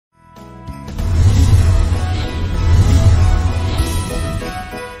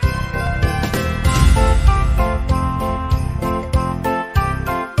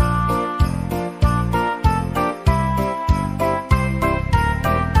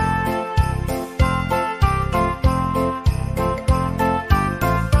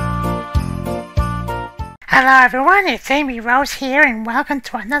Hello everyone, it's Amy Rose here and welcome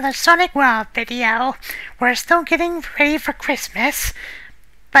to another Sonic World video. We're still getting ready for Christmas,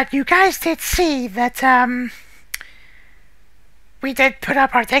 but you guys did see that we did put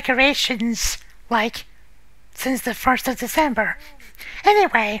up our decorations like since the 1st of December.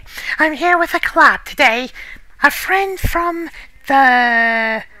 Anyway, I'm here with a collab today. A friend from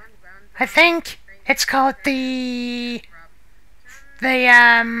I think it's called the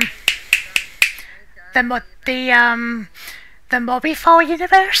Mobifo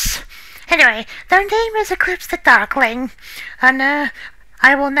universe. Anyway, their name is Eclipse the Darkling, and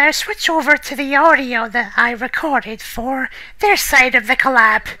I will now switch over to the audio that I recorded for their side of the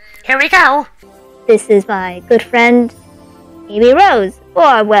collab. Here we go. This is my good friend, Amy Rose,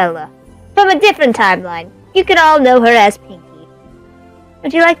 or well, from a different timeline. You can all know her as Pinky.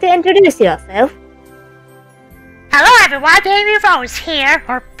 Would you like to introduce yourself? Hello everyone, Amy Rose here,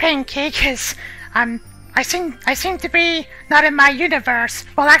 or Pinky, because I seem to be not in my universe.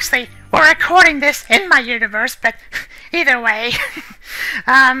 Well, actually, we're recording this in my universe, but either way.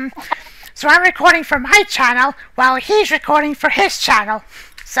 So I'm recording for my channel while he's recording for his channel.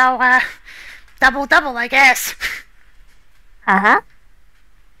 So, double, I guess. Uh-huh.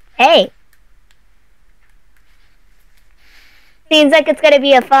 Hey. Seems like it's gonna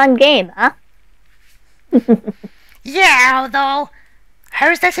be a fun game, huh? Yeah, although,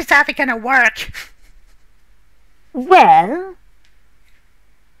 how's this exactly gonna work? Well,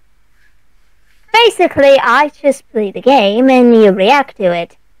 basically, I just play the game and you react to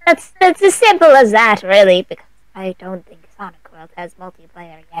it. That's as simple as that, really, because I don't think Sonic World has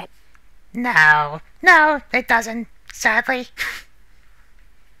multiplayer yet. No, it doesn't, sadly.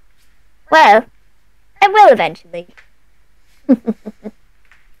 Well, it will eventually.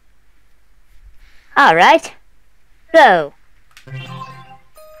 Alright, so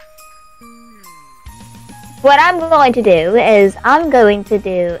what I'm going to do is I'm going to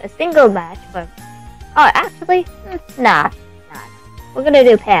do a single match for... Oh, actually, nah. We're gonna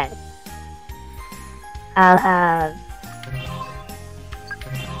do pairs. I'll have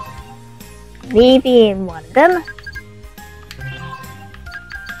me being one of them,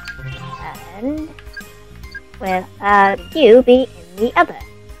 and we'll have you be in the other.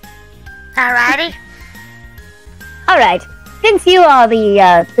 Alrighty. Alright. Since you are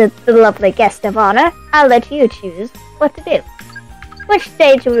the lovely guest of honor, I'll let you choose what to do. Which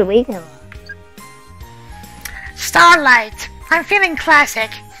stage will we go on? Starlight. I'm feeling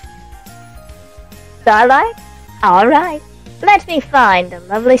classic. Starlight? Alright. Let me find a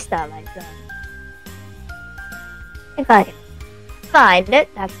lovely Starlight zone. If I can find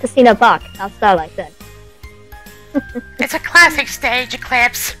it, that's Casino Park, not Starlight Zone. It's a classic stage,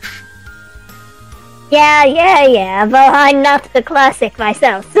 Eclipse. Yeah, but I'm not the classic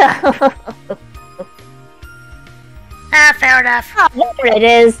myself, so... Fair enough. Oh, there it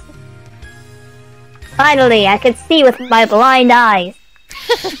is. Finally, I can see with my blind eyes.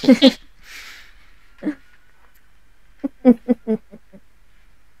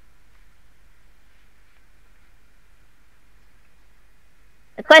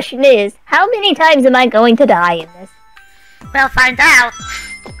 The question is, how many times am I going to die in this? We'll find out.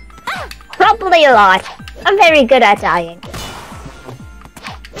 Probably a lot. I'm very good at dying.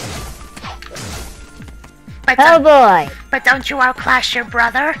 But oh boy. But don't you outclass your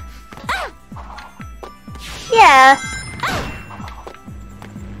brother? Yeah.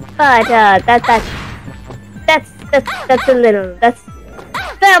 But that's a little, that's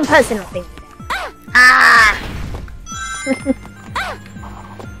a personal thing. Ah.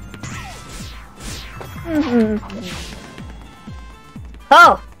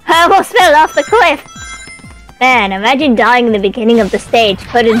 Oh, I almost fell off the cliff. Man, imagine dying in the beginning of the stage.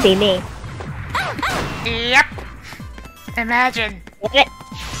 Couldn't be me. Yep. Imagine. Yay!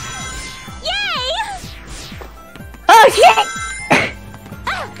 Oh shit!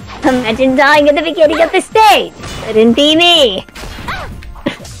 Imagine dying at the beginning of the stage. Couldn't be me.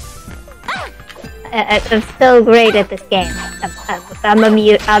 I'm so great at this game.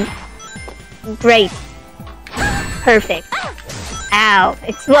 I'm great. Perfect. Ow,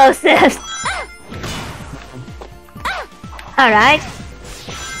 explosives. Alright.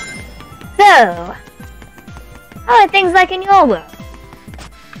 So, how are things like in your world?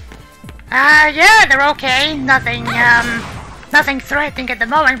 Yeah, they're okay. Nothing threatening at the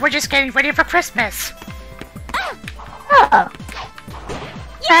moment. We're just getting ready for Christmas. Oh.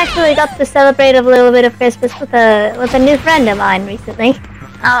 I actually got to celebrate a little bit of Christmas with a new friend of mine recently.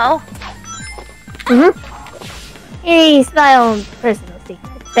 Oh? He's my own personal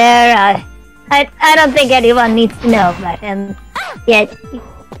secret. There, I don't think anyone needs to know about him yet.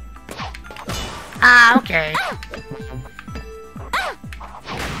 Ah, okay.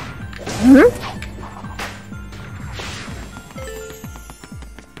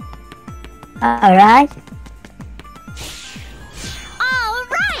 Alright.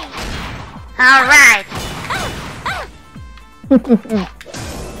 Alright.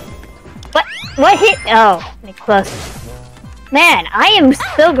 What hit? Oh, explosive. Man, I am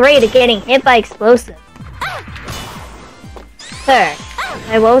so great at getting hit by explosives. Sir,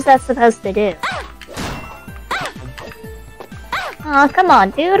 what was that supposed to do? Oh, come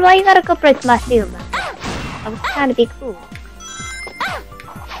on, dude. Why you gotta go break my shield? I was trying to be cool.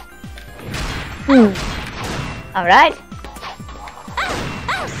 Alright.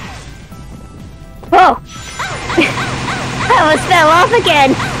 Whoa! I almost fell off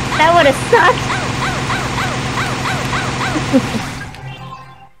again! That would have sucked!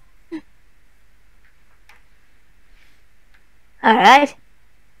 Alright.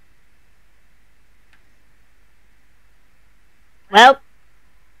 Well.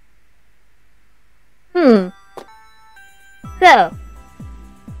 So.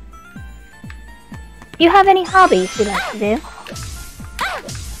 Do you have any hobbies you like to do?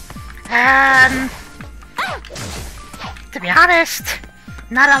 To be honest,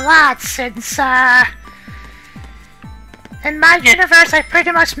 not a lot since, in my universe I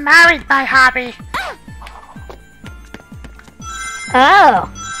pretty much married my hobby. Oh.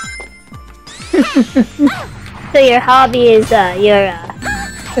 So your hobby is, your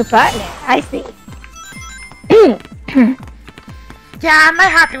partner. I see. Yeah, my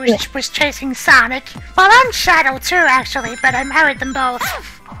hobby was chasing Sonic. Well, and Shadow too, actually, but I married them both.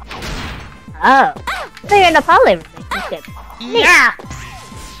 Oh. So you're in a poly relationship. Yeah.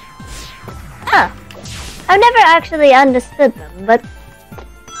 Huh. I've never actually understood them, but...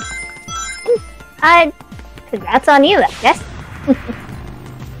 Congrats on you, I guess.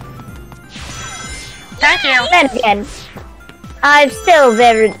 Thank you. Then again, I'm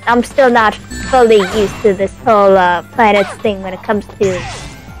still not fully used to this whole planets thing when it comes to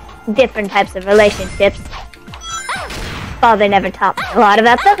different types of relationships. Father never taught me a lot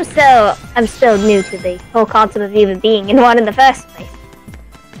about them, so I'm still new to the whole concept of even being in one in the first place.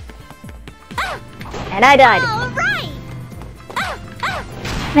 And I died.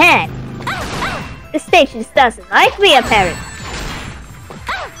 Man, this stage just doesn't like me, apparently.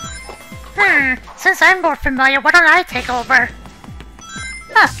 Since I'm more familiar, why don't I take over?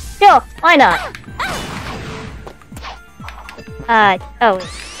 Huh, sure, why not? Oh wait.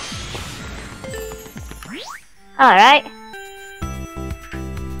 Alright.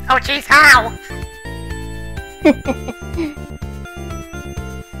 Oh jeez, how?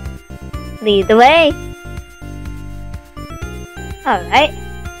 Lead the way. Alright.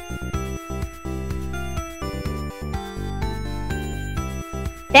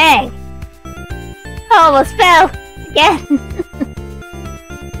 Dang. I almost fell. Again.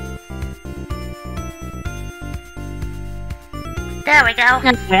 There we go.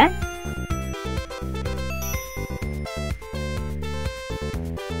 Alright.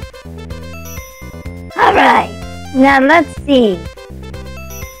 Alright. Now let's see.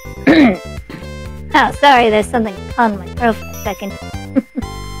 Oh, sorry, there's something on my throat for a second.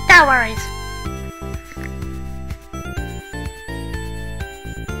 No worries.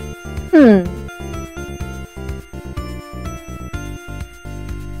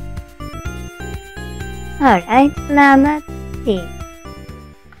 Alright, now let's see.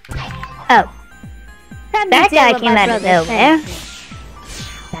 Oh. That guy came out of nowhere.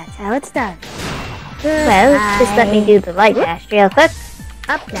 That's how it's done. Well, just let me do the light dash real quick.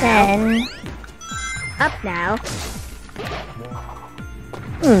 Up now. Then... Up now.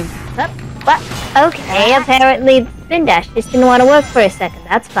 Up. What? Okay, apparently the spin dash just didn't want to work for a second.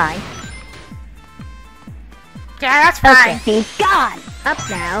 That's fine. Yeah, that's fine. Okay. Be gone. Up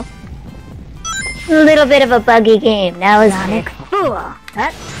now. A little bit of a buggy game now, isn't it? Fool.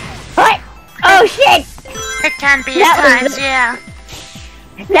 What? What? Oh shit! It can be That at was times, yeah.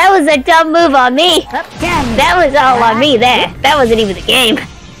 That was a dumb move on me! Up down. That was all on me there. That wasn't even the game.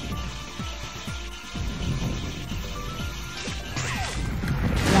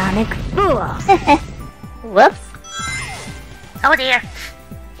 Sonic fool. Whoops. Oh dear.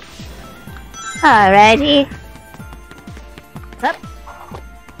 Alrighty. Up.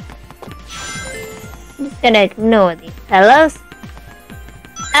 I'm just gonna ignore these fellows.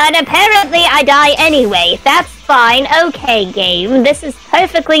 And apparently I die anyway. That's fine. Okay, game. This is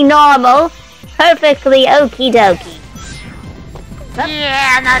perfectly normal. Perfectly okie dokie.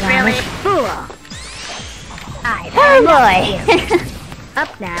 Yeah, not really. Fool. Oh boy.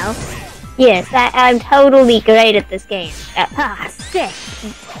 Up now. Yes, I'm totally great at this game. Ah, sick.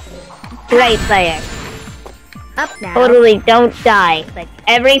 Great player. Up now. Totally don't die. Like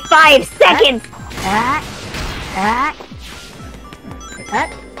every 5 seconds.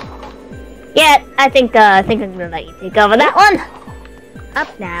 Yeah, I think I'm gonna let you take over that one.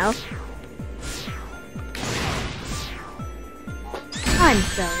 Up now. I'm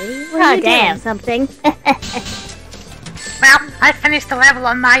sorry. Were you doing something? Well, I finished the level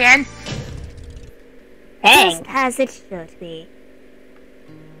on my end. Dang. Just as it should be.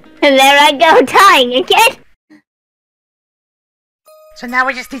 And there I go, dying again. So now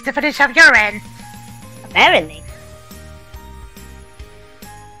we just need to finish up your end. Apparently.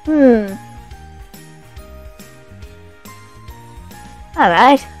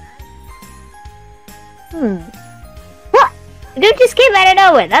 Alright. What? The dude just came out of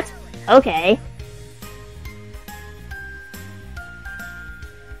nowhere. That's okay.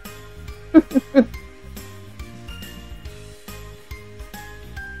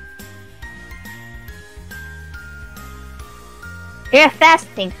 You're a fast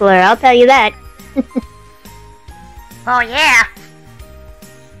tinkler, I'll tell you that. Oh yeah.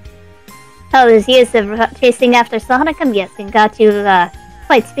 Oh, those years of chasing after Sonic, I'm guessing, got you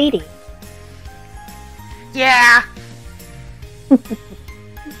quite speedy. Yeah.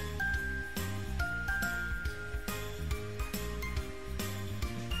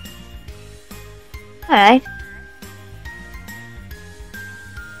 Alright.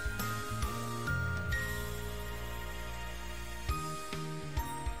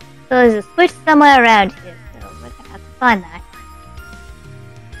 So there's a switch somewhere around here, so we're gonna have to find that.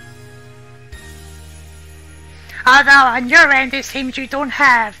 Although on your end it seems you don't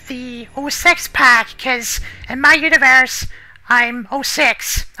have the 06 pack, because in my universe I'm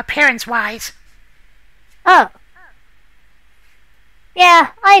 06, appearance-wise. Oh.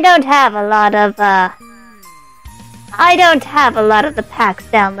 Yeah, I don't have a lot of the packs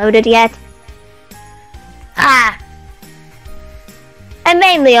downloaded yet. Ah, I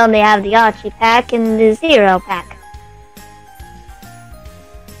mainly only have the Archie pack and the Zero pack.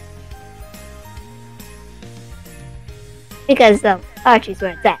 Because Archie's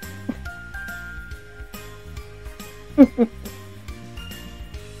where it's at.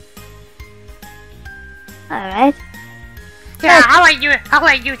 Alright. yeah, I'll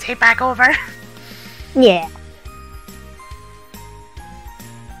let you take back over. Yeah.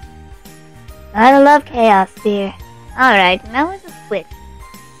 I love chaos, dear. Alright, now where's the switch?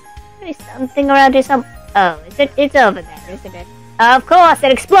 There's something around here oh, it's over there, isn't it? Of course,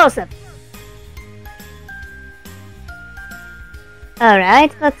 an explosive!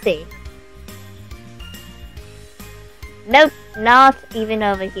 Alright, let's see. Nope, not even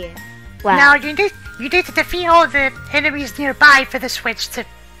over here. Wow. Now you need to defeat all the enemies nearby for the switch to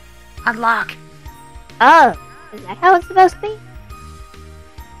unlock. Oh, is that how it's supposed to be?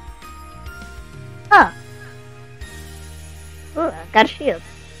 Huh. Ooh, I've got a shield.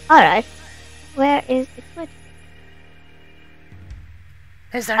 Alright. Where is the switch?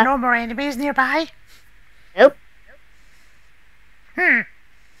 Is there no more enemies nearby? Nope.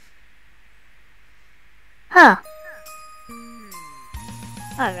 Huh.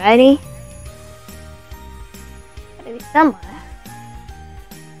 Alrighty. Gotta be somewhere.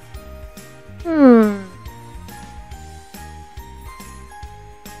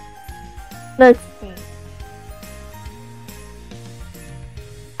 Let's see.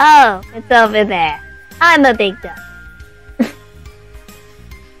 Oh, it's over there. I'm a big duck.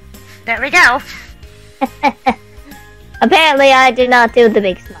 There we go. Apparently I did not do the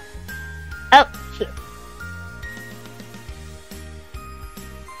big smile. Oh, shit.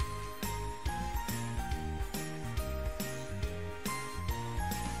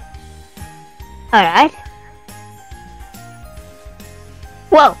 Alright.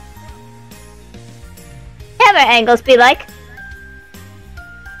 Whoa. Camera angles be like.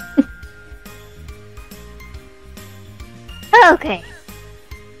 Okay.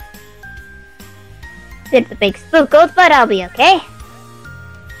 Did the big spookles, but I'll be okay.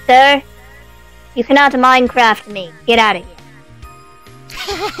 Sir, you cannot Minecraft me. Get out of here.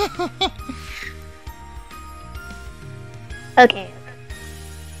 Okay.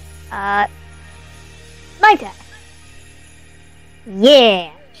 My turn.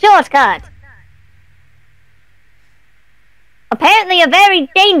 Yeah, shortcut. Apparently a very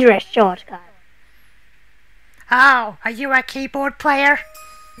dangerous shortcut. Oh, are you a keyboard player?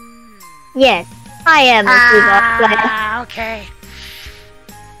 Yes, I am a keyboard player. Ah, okay.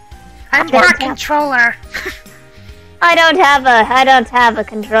 I'm more a controller. I don't have a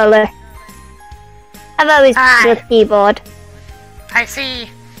controller. I've always played with keyboard. I see.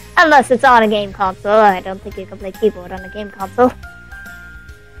 Unless it's on a game console. I don't think you can play keyboard on a game console.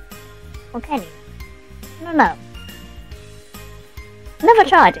 Well, can you? I don't know. Never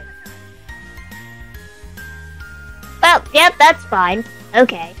tried it. Well, yep, that's fine.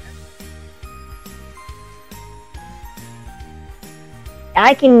 Okay.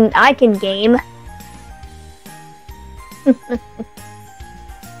 I can game.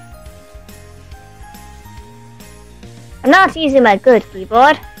 I'm not using my good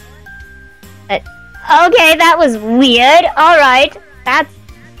keyboard. Okay, that was weird. Alright. That's...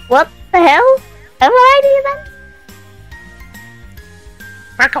 What the hell? Am I even?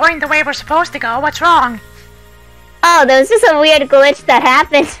 We're going the way we're supposed to go. What's wrong? Oh, there was just a weird glitch that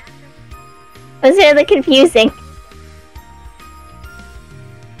happened. It was really confusing.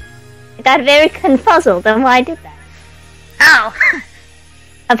 I got very confuzzled on why I did that. Oh.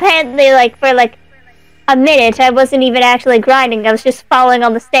 Apparently, for a minute, I wasn't even actually grinding. I was just falling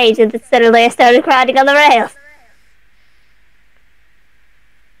on the stage, and then suddenly I started grinding on the rails.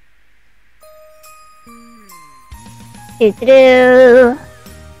 Doo-doo-doo.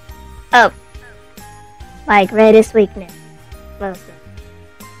 Oh. My greatest weakness. Explosive.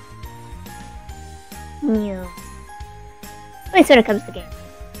 New. At least when it comes to games.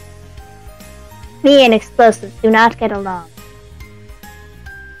 Me and explosives do not get along.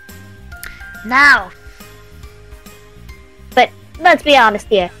 No. But let's be honest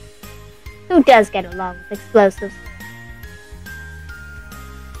here. Who does get along with explosives?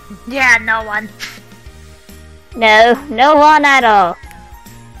 Yeah, no one. No, no one at all.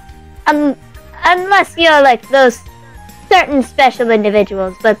 Unless you're like those certain special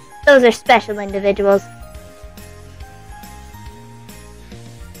individuals, but those are special individuals.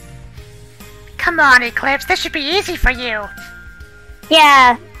 Come on, Eclipse. This should be easy for you.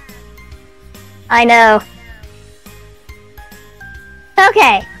 Yeah. I know.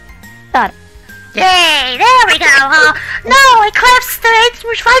 Okay. Got it. Yay! There we go, huh? No, Eclipse! It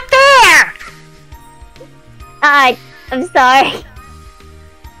was right there! I'm sorry.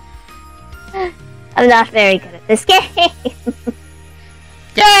 I'm not very good at this game.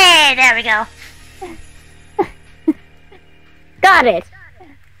 Yay! There we go. Got it.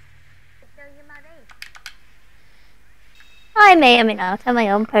 I may or may not have my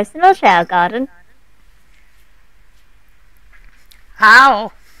own personal shower garden.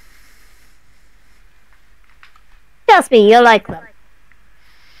 Ow. Trust me, you'll like them.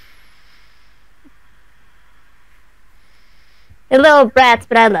 They're little brats,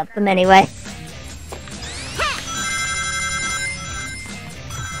 but I love them anyway.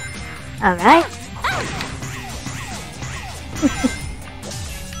 Alright.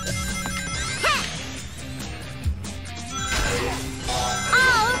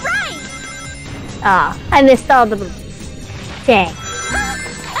 Aw, I missed all the boobies. Dang.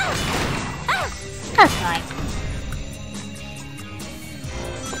 That's fine.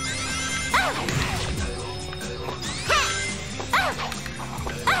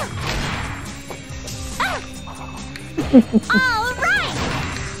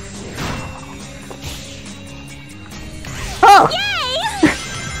 Oh! Yay!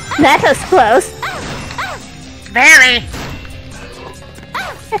 That was close. Very.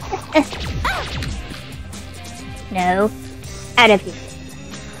 No. Out of here.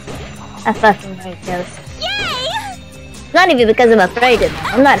 I fucking hate ghosts. Yay! Not even because I'm afraid of them.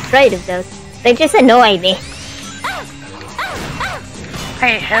 I'm not afraid of ghosts. They just annoy me.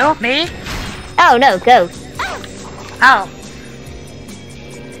 Hey, who? Me? Oh no, ghosts. Oh.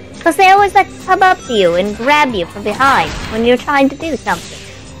 Because they always like to come up to you and grab you from behind when you're trying to do something.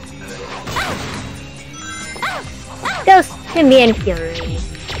 Ghosts can be infuriating.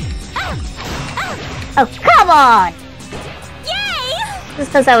 Oh, come on! Yay!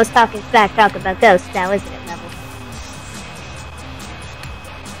 Just because I was talking smack talk about ghosts now, isn't it, Level?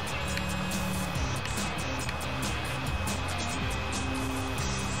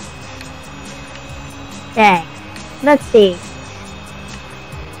 Dang. Let's see.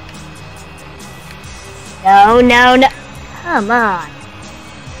 No, no, no. Come on.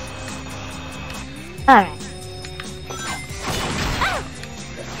 Alright.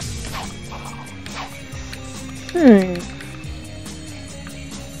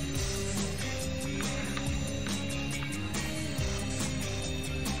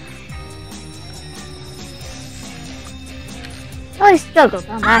 I struggled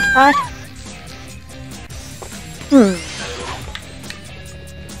on that part.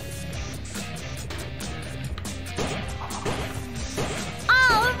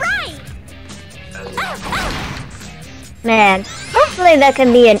 Man, hopefully there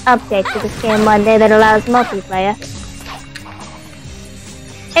can be an update to this game one day that allows multiplayer.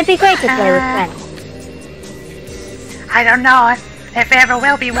 It'd be great to play with friends. I don't know if there ever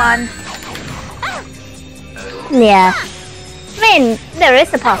will be one. Yeah. I mean, there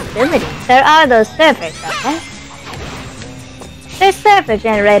is a possibility. There are those servers out there. There's server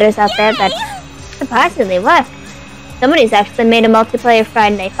generators out there that surprisingly work. Somebody's actually made a multiplayer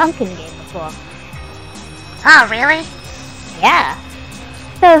Friday Funkin' game before. Oh, really? Yeah.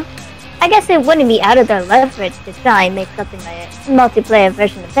 So, I guess it wouldn't be out of their leverage to try and make something like a multiplayer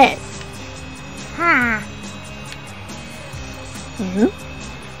version of this.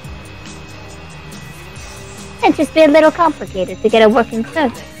 It'd just be a little complicated to get a working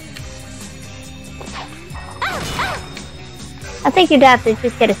server. I think you'd have to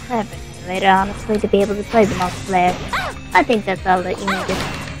just get a server generator, honestly, to be able to play the multiplayer. I think that's all that you needed.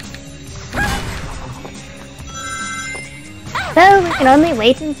 So, we can only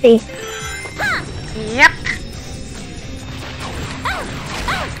wait and see. Yep.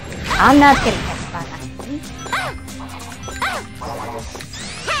 I'm not getting hit by that.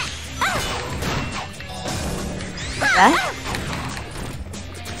 Right?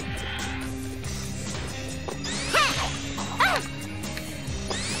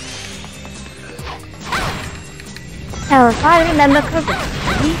 Now, if I remember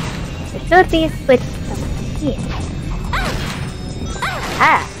correctly, there should be a switch somewhere here.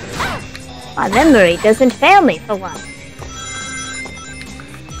 Ah! My memory doesn't fail me for once.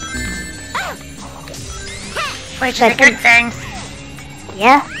 Which is a good thing.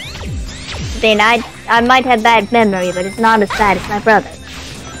 Yeah? I mean, I might have bad memory, but it's not as bad as my brother.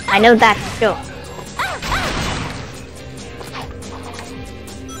 I know that for sure.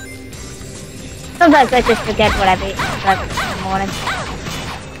 Sometimes I just forget what I've eaten for breakfast in the morning.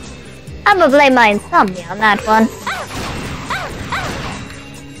 I'm gonna blame my insomnia on that one.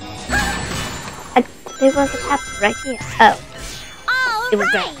 There was a capsule right here. Oh. It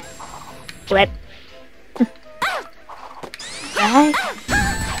was red. Flip. Right.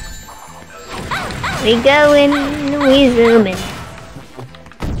 We go in, we zoom in.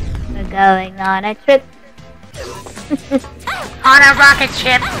 We're going on a trip. On a rocket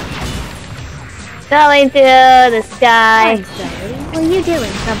ship. Going through the sky. Were you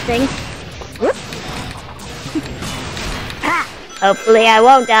doing something? Whoop. Hopefully I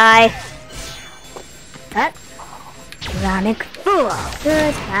won't die. Cut. Ironic fool.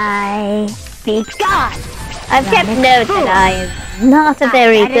 Goodbye. Be gone. I've kept note that I am not a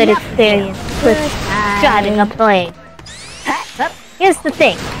very good experience with driving a plane. Here's the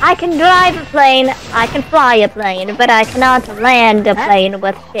thing. I can drive a plane, I can fly a plane, but I cannot land a plane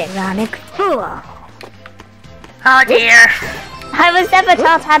with shit. Ironic fool. Oh dear. I was never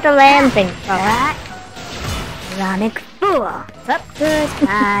taught how to land things properly. Ironic fool.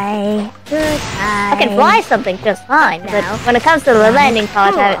 Goodbye. Goodbye. I can fly something just fine, but when it comes to the landing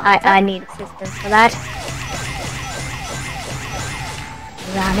part, I need assistance for that.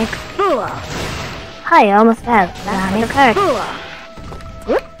 Ironic fool. I almost have ironic hurt.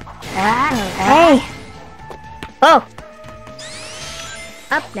 Hey. Oh.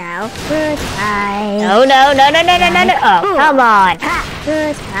 Up now. Goodbye. No. Oh, come on.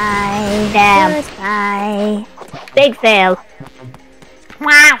 Goodbye. Damn. Goodbye. Big fail.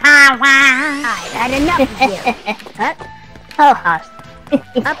 Wow, wow, wow. I've had enough of you. Oh, hush.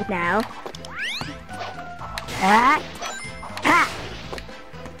 Up now.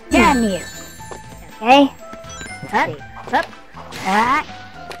 Damn you. Okay. Up.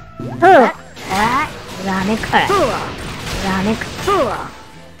 Ironic fool. Ironic fool.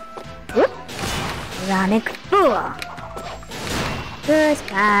 Ironic fool.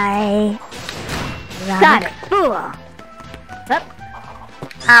 Goodbye. Ironic fool.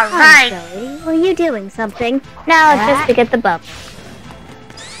 Alright. Were you doing something? Now just to get the bump.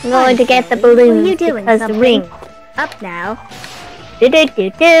 I'm going to get the balloons because the ring. Up now. Do.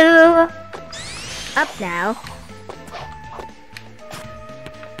 Up now.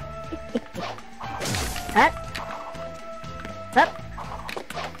 Up.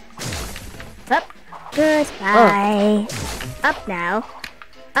 Goodbye. Oh. Up now.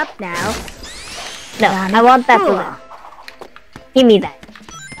 No, I want that balloon. Give me that.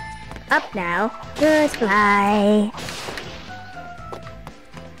 Up now. Goodbye.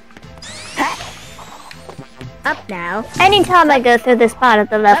 Up now. Anytime I go through this part of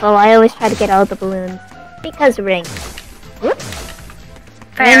the level, I always try to get all the balloons. Because rings. Whoops.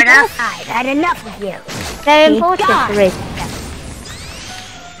 Fair enough. I've had enough of you. Very important to raise the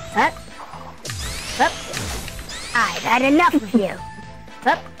cap. I've had enough of you.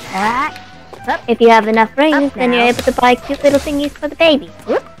 If you have enough rings, then you're able to buy cute little thingies for the baby.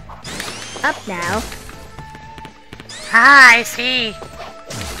 Whoop. Up now. Ah, I see.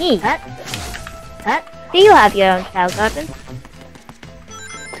 Do you have your own child garden?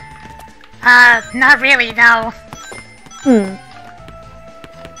 Not really, no.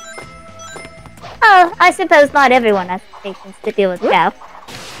 Oh, I suppose not everyone has the patience to deal with Cow.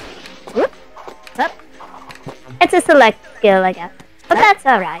 It's a select skill, I guess. But that's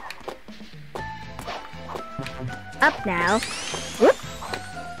alright. Up now.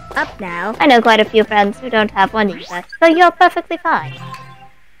 Up now. I know quite a few friends who don't have one either, so you're perfectly fine.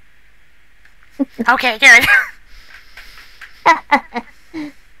 Okay, good.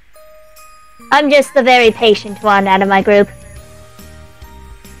 I'm just the very patient one out of my group.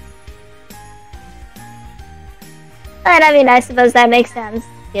 And I mean, I suppose that makes sense,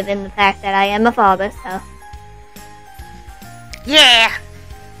 given the fact that I am a father, so... Yeah.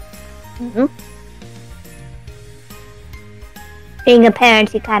 Being a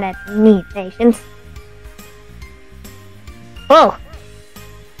parent, you kinda need patience. Whoa!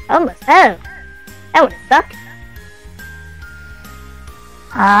 Almost fell. That would've sucked.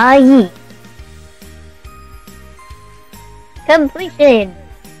 Ah, yeah. Completion!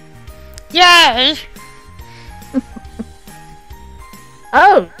 Yay!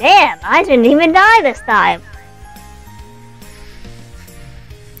 Oh, damn! I didn't even die this time!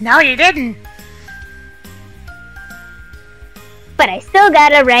 No, you didn't. But I still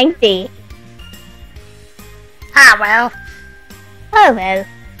got a rank D. Ah, well. Oh well.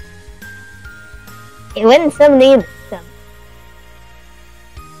 You win some, you lose some.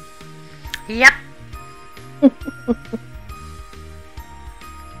 Yep.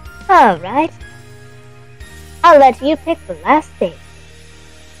 Alright. I'll let you pick the last stage.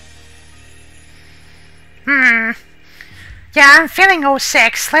 Yeah, I'm feeling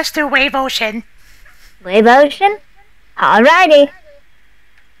 06. Let's do Wave Ocean. Wave Ocean? Alrighty.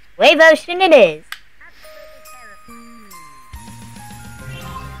 Wave Ocean it is.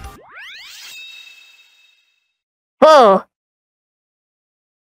 Whoa.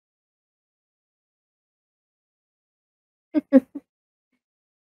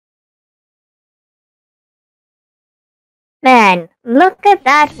 Man, look at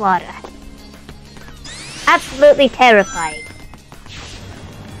that water. Absolutely terrifying.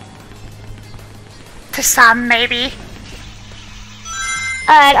 To some, maybe.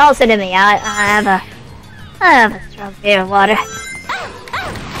 And also to me, I have a strong fear of water.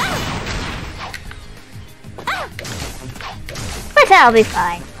 But I'll be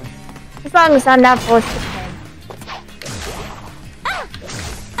fine. As long as I'm not forced to swim.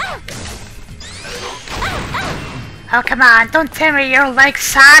 Oh, come on. Don't tell me you're like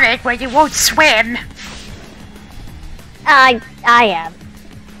Sonic where you won't swim. I am.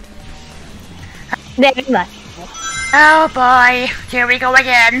 Very much. Oh boy. Here we go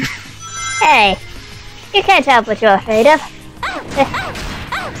again. Hey, you can't help what you're afraid of.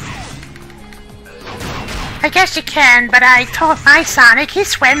 I guess you can, but I told my Sonic he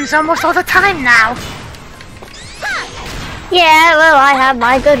swims almost all the time now. Yeah, well, I have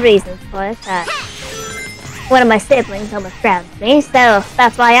my good reasons for it. One of my siblings almost drowned me, so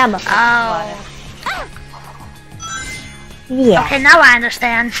that's why I'm afraid of water. Yeah. Okay, now I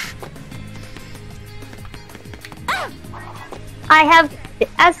understand. I have,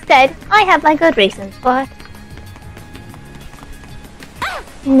 as said, I have my good reasons for it.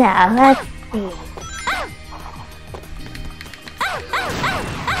 Now, let's see.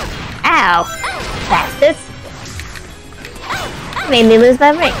 Ow! Bastards! Made me lose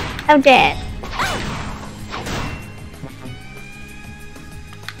my ring. How dare.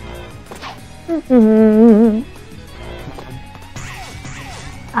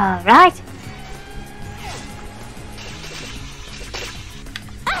 Alright.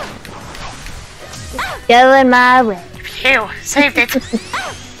 Going my way. Phew, saved it.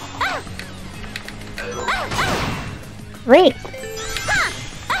 Wait.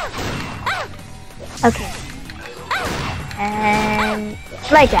 Okay. And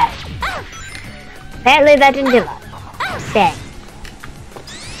like that. Apparently that didn't do a lot. Dang.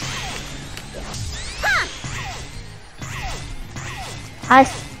 High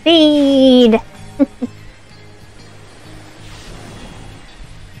speed.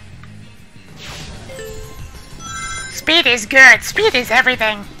 Speed is good. Speed is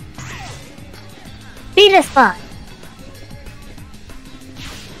everything. Speed is fun.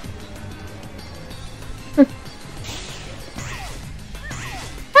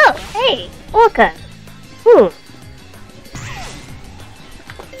 Oh, hey, Orca. Ooh.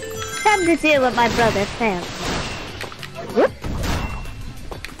 Time to deal with my brother's family.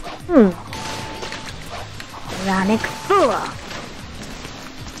 Ironic fool.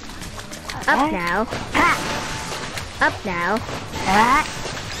 Up now. Up now.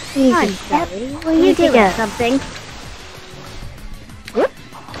 Easy, Sally. Will you do something?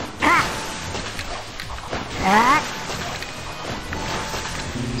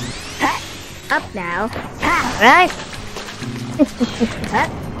 Up now. Alright.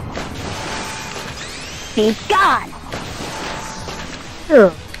 Be gone!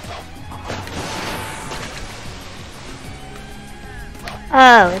 Ooh.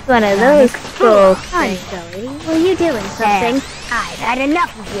 Oh, it's one of those scroll things. Zoe, were you doing something? I've had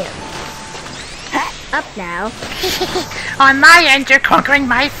enough of you. Up now. On my end, you're conquering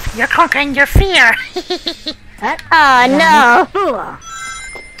your fear. Oh no! Fool!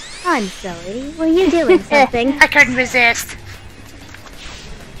 I'm Zoe, were you doing something? I couldn't resist.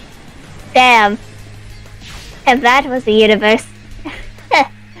 Damn. If that was the universe.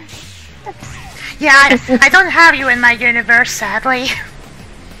 Yeah, I don't have you in my universe, sadly.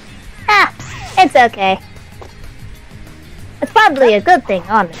 Ah, it's okay. It's probably a good thing,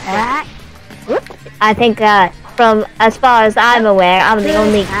 honestly. I think, from as far as I'm aware, I'm the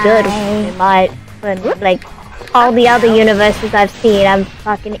only good one in my, like, all the other universes I've seen, I'm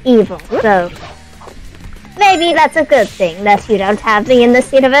fucking evil, so maybe that's a good thing that you don't have me in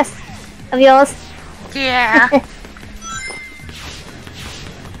this universe of yours. Yeah.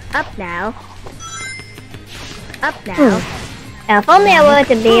 Up now. Up now. Now, if only I were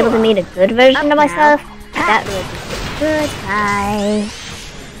to be able to meet a good version of myself, that would be a good time.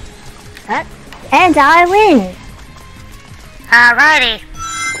 And I win! Alrighty.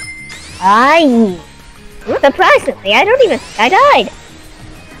 Aye. Surprisingly, I don't even think I died.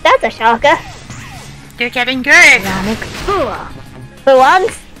 That's a shocker. You're getting good. For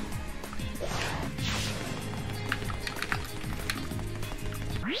once.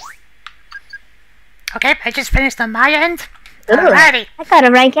 Okay, I just finished on my end. Alrighty. I got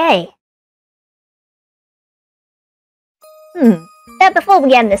a rank A. Now before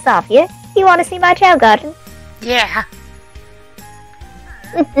we end this off here, you want to see my child garden? Yeah.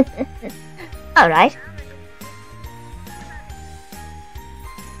 Alright.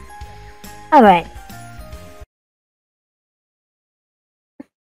 Alright.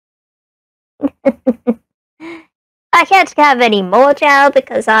 I can't have any more chow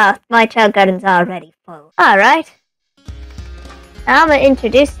because my chow garden's already full. Alright. Now I'm gonna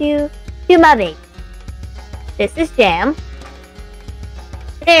introduce you to my baby. This is Jam.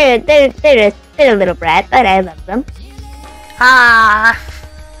 They're a little brat, but I love them. Ah.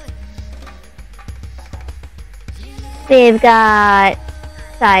 We've got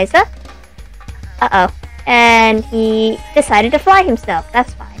Siza. Uh-oh. And he decided to fly himself.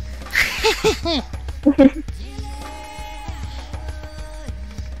 That's fine.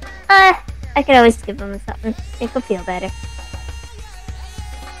 I can always give him something. Make him feel better.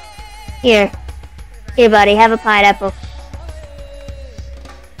 Here. Here, buddy. Have a pineapple.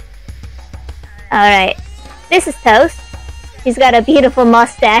 Alright. This is Toast. He's got a beautiful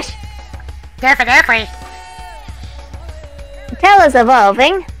mustache. Definitely. Tella's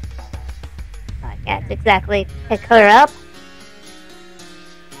evolving. I can't exactly pick her up.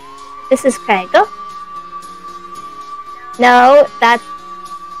 This is Craigle. No, that's...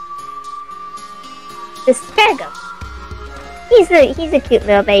 This is Craigle. He's a cute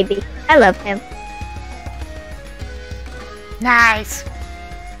little baby. I love him. Nice.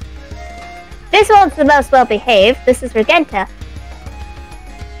 This one's the most well-behaved. This is Regenta.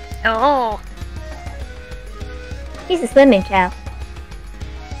 Oh. He's a swimming chow.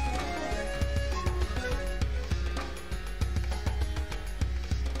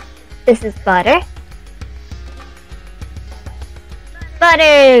 This is Butter.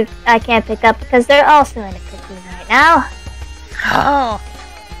 Butter I can't pick up because they're also in a cocoon right now. Oh.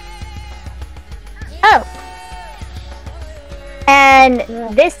 Oh. And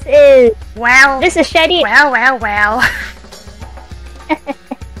this is... Well. This is Shady. Well.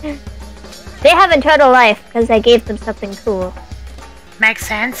 They have internal life because I gave them something cool. Makes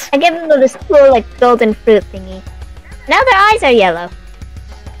sense. I gave them this cool, like, golden fruit thingy. Now their eyes are yellow.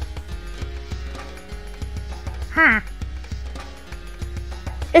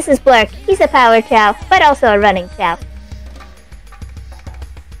 This is Blurk. He's a power chow, but also a running chow.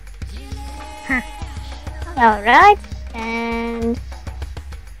 Alright, and...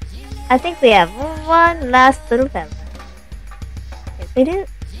 I think we have one last little fella. Yes, we do.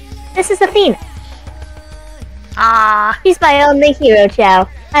 This is Athena. Ah. She's my only hero chow,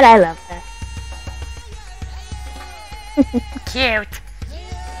 and I love her. Cute.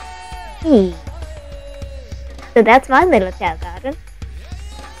 So that's my little chow garden.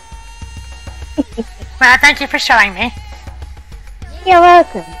 Well, thank you for showing me. You're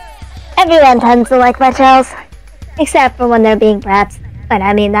welcome. Everyone tends to like my chows, except for when they're being brats. But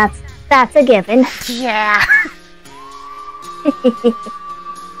I mean, that's a given. Yeah.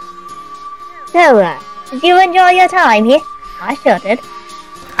 So, Did you enjoy your time here? I sure did.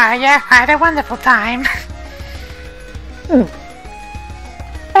 Yeah, I had a wonderful time.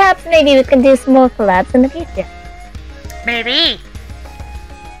 Perhaps maybe we can do some more collabs in the future. Maybe.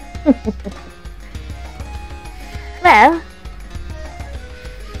 Well,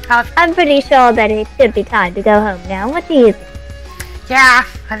 I'm pretty sure that it should be time to go home now. What do you think? Yeah,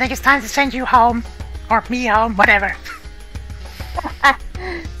 I think it's time to send you home. Or me home, whatever.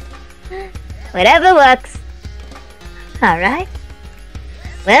 Whatever works. Alright.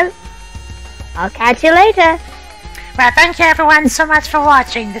 Well, I'll catch you later. Well, thank you everyone so much for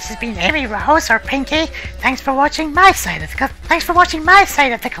watching. This has been Amy Rose or Pinky. Thanks for watching my side of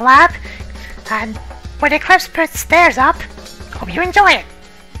the collab. And when Eclipse puts theirs up, hope you enjoy it.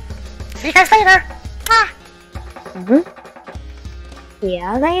 See you guys later. Mwah! See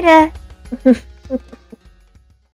you later.